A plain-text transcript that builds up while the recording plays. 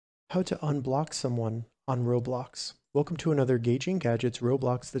How to unblock someone on Roblox. Welcome to another Gauging Gadgets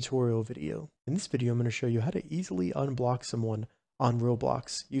Roblox tutorial video. In this video, I'm going to show you how to easily unblock someone on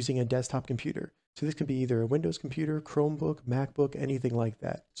Roblox using a desktop computer. So this can be either a Windows computer, Chromebook, MacBook, anything like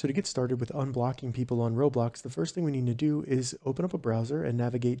that. So to get started with unblocking people on Roblox, the first thing we need to do is open up a browser and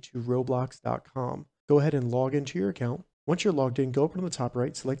navigate to roblox.com. Go ahead and log into your account. Once you're logged in, go up on the top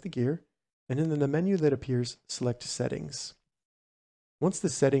right, select the gear, and then in the menu that appears, select Settings. Once the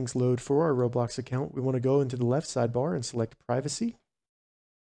settings load for our Roblox account, we want to go into the left sidebar and select Privacy.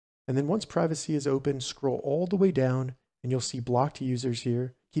 And then once Privacy is open, scroll all the way down and you'll see blocked users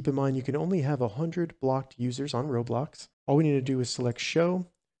here. Keep in mind you can only have 100 blocked users on Roblox. All we need to do is select Show,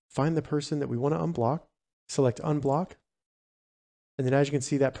 find the person that we want to unblock, select Unblock, and then as you can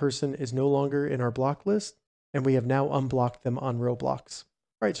see that person is no longer in our block list and we have now unblocked them on Roblox.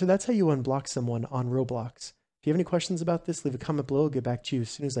 Alright, so that's how you unblock someone on Roblox. If you have any questions about this, leave a comment below. I'll get back to you as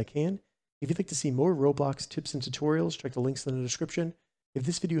soon as I can. If you'd like to see more Roblox tips and tutorials, check the links in the description. If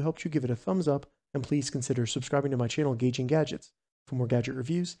this video helped you, give it a thumbs up, and please consider subscribing to my channel, Gauging Gadgets, for more gadget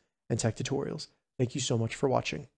reviews and tech tutorials. Thank you so much for watching.